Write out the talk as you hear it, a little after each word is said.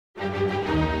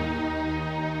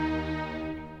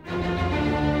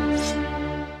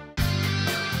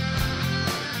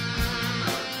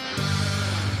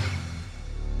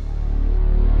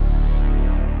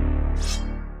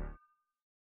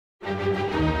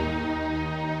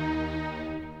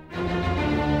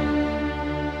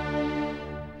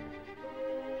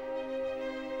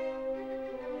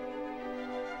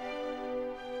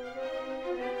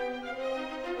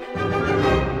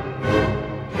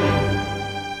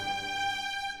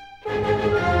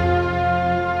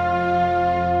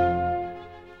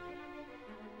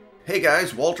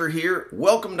guys, Walter here.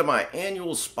 Welcome to my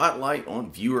annual spotlight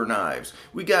on viewer knives.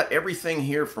 We got everything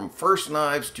here from first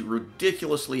knives to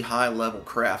ridiculously high-level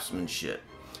craftsmanship.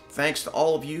 Thanks to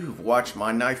all of you who've watched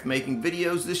my knife making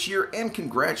videos this year, and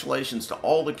congratulations to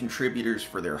all the contributors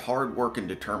for their hard work and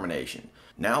determination.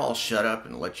 Now I'll shut up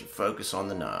and let you focus on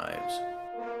the knives.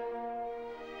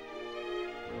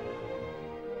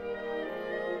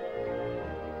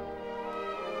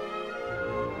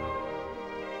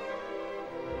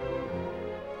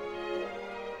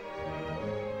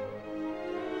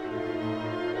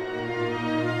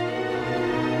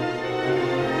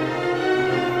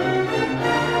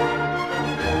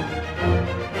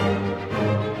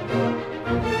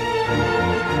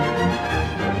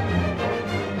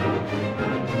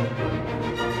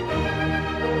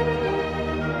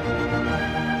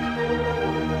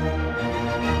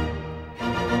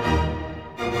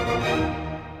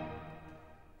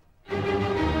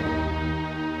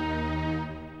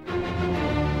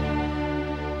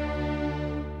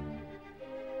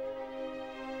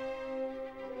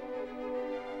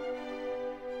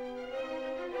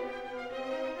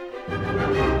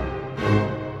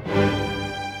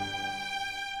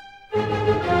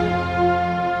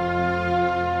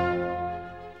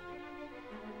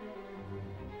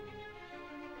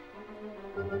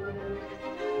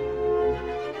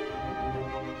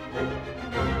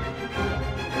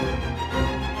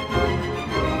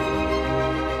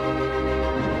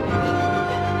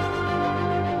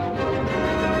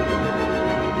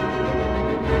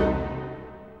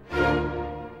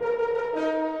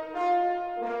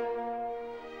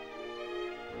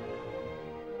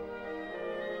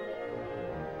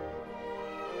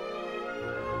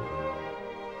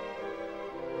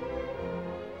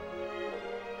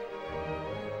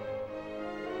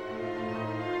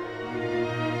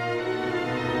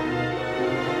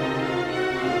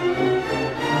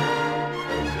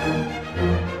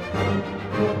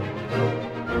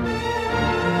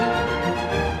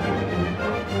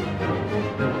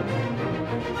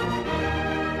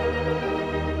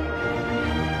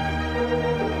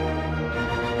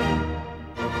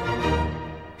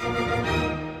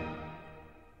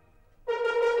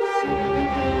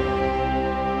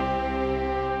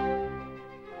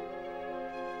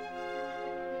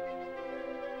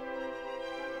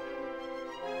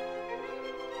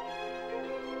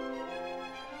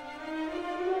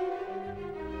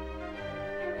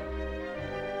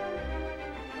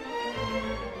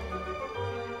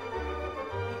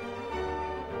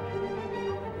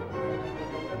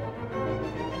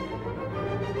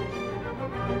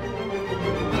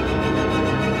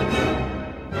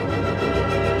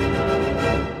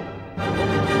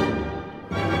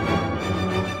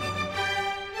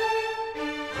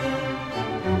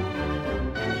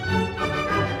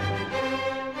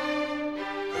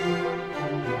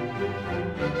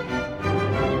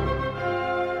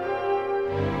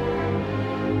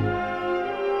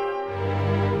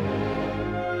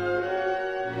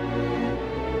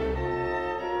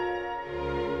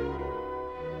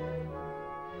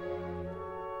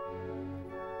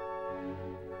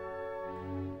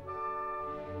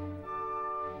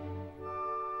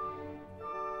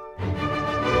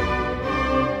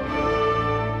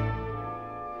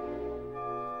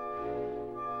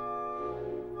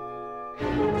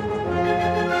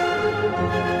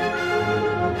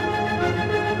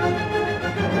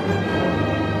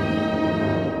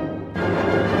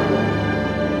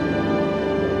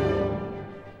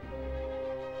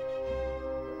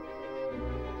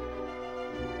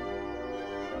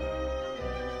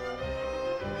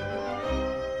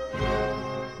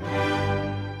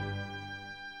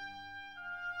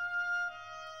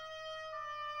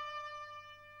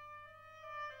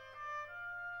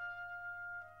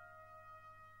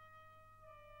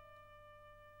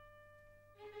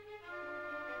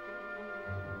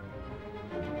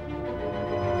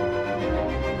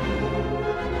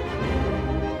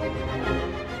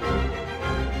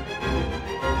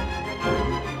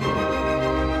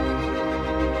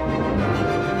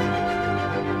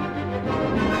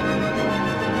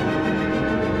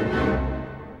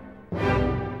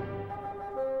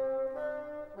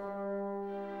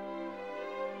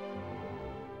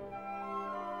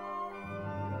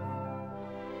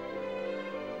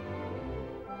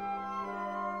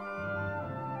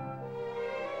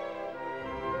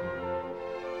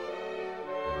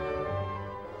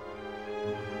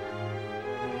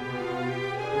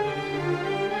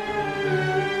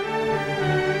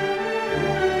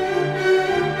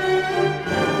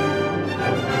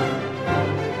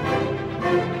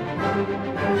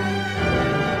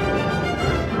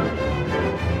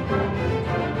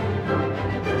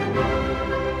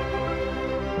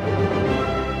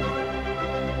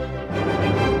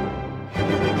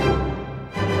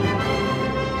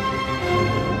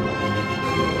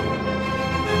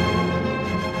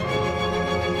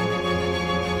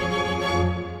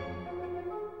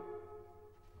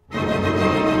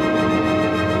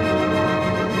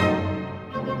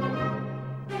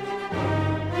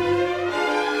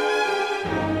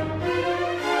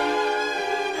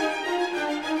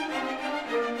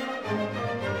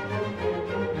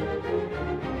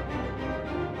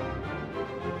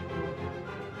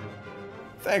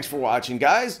 Thanks for watching,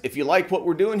 guys. If you like what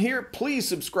we're doing here, please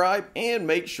subscribe and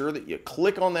make sure that you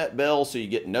click on that bell so you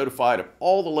get notified of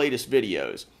all the latest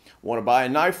videos. Want to buy a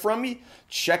knife from me?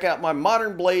 Check out my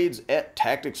modern blades at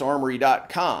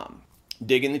tacticsarmory.com.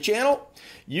 Digging the channel?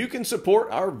 You can support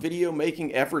our video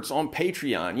making efforts on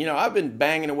Patreon. You know, I've been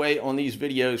banging away on these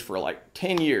videos for like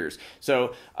 10 years,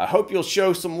 so I hope you'll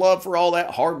show some love for all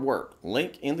that hard work.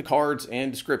 Link in the cards and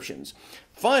descriptions.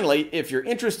 Finally, if you're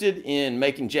interested in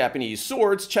making Japanese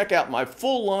swords, check out my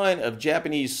full line of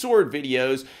Japanese sword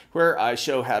videos where I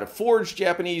show how to forge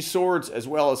Japanese swords as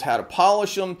well as how to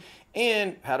polish them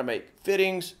and how to make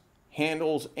fittings,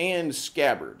 handles, and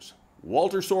scabbards.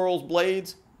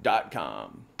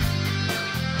 WalterSorrellsBlades.com.